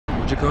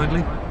Would you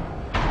kindly?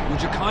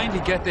 Would you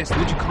kindly get this?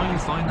 Would you kindly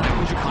find that?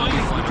 Would you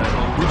kindly find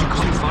that? Would you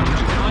kindly find? Would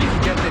you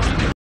kindly get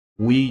this?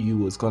 Wii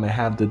U is going to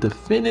have the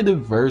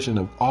definitive version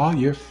of all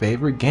your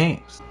favorite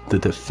games. The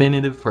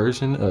definitive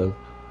version of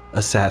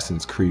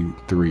Assassin's Creed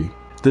 3.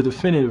 The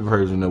definitive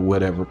version of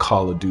whatever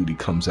Call of Duty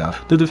comes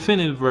out. The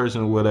definitive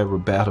version of whatever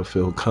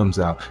Battlefield comes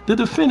out. The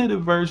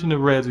definitive version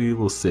of Resident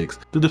Evil 6.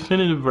 The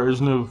definitive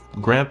version of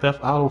Grand Theft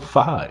Auto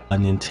 5. A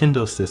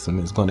Nintendo system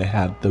is going to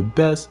have the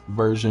best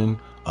version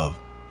of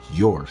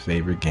your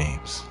favorite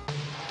games.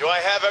 Do I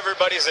have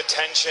everybody's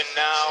attention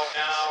now?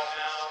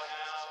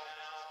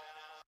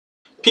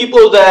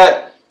 People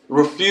that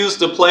refuse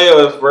to play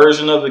a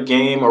version of a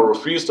game or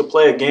refuse to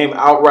play a game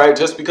outright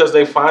just because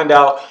they find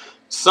out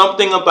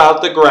something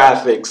about the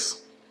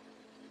graphics,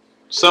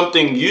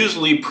 something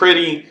usually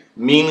pretty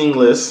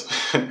meaningless,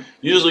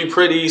 usually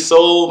pretty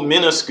so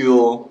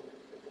minuscule,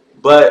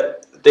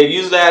 but they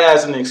use that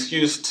as an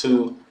excuse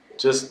to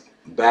just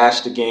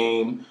bash the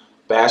game,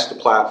 bash the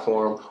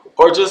platform,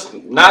 or just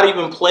not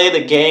even play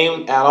the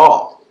game at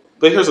all.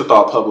 But here's a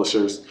thought,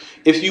 publishers.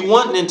 If you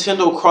want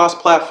Nintendo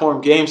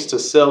cross-platform games to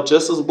sell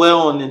just as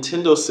well on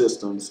Nintendo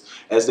systems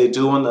as they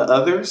do on the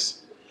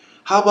others,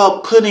 how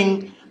about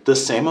putting the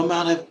same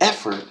amount of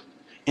effort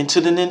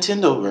into the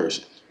Nintendo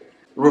version?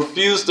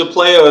 Refuse to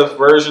play a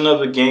version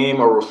of a game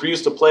or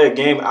refuse to play a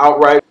game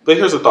outright. But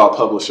here's a thought,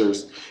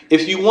 publishers.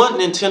 If you want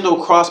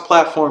Nintendo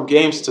cross-platform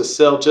games to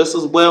sell just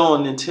as well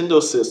on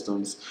Nintendo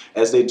systems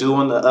as they do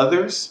on the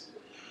others,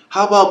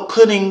 how about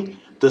putting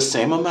the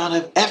same amount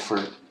of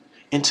effort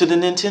into the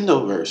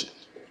Nintendo version?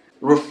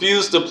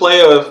 Refuse to play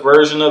a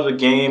version of a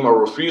game or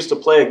refuse to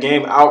play a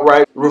game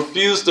outright.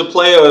 Refuse to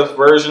play a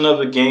version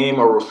of a game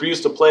or refuse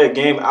to play a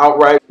game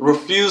outright.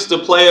 Refuse to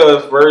play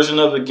a version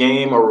of a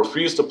game or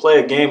refuse to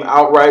play a game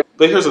outright.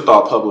 But here's a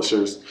thought,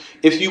 publishers.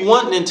 If you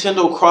want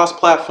Nintendo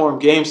cross-platform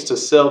games to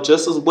sell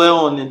just as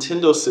well on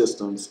Nintendo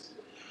systems,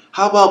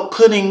 how about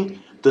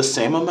putting the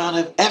same amount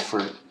of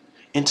effort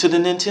into the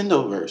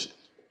Nintendo version?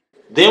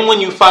 Then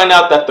when you find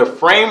out that the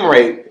frame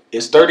rate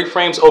is 30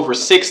 frames over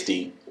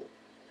 60,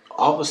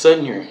 all of a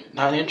sudden you're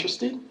not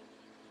interested?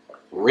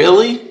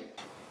 Really?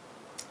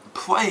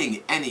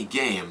 Playing any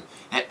game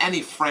at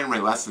any frame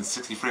rate less than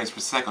 60 frames per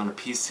second on a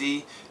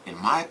PC, in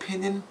my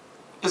opinion,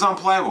 is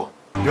unplayable.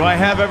 Do I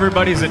have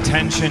everybody's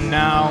attention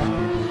now?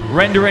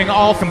 Rendering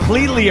all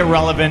completely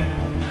irrelevant,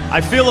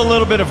 I feel a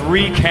little bit of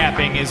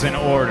recapping is in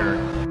order.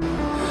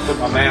 Put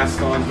my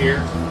mask on here.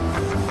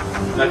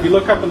 Now if you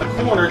look up in the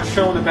corner, it's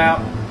showing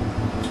about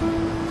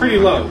pretty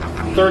low.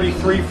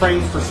 33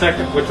 frames per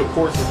second, which of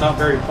course is not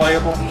very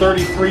playable.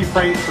 33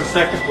 frames per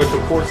second, which of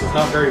course is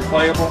not very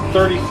playable.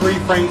 33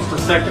 frames per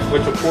second,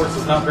 which of course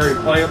is not very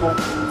playable.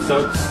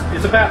 So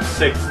it's about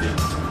 60.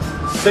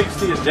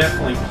 60 is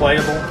definitely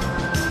playable,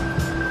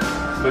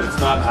 but it's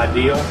not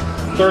ideal.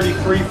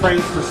 33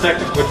 frames per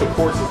second, which of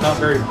course is not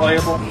very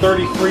playable.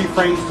 33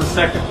 frames per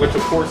second, which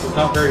of course is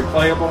not very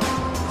playable.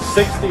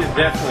 60 is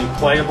definitely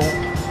playable,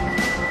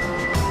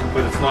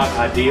 but it's not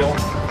ideal.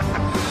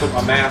 Put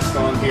my mask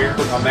on here,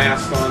 put my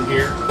mask on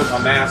here, put my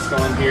mask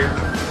on here.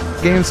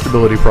 Game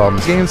stability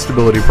problems, game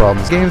stability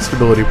problems, game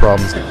stability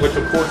problems. Which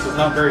of course is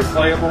not very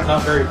playable,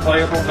 not very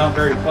playable, not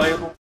very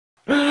playable.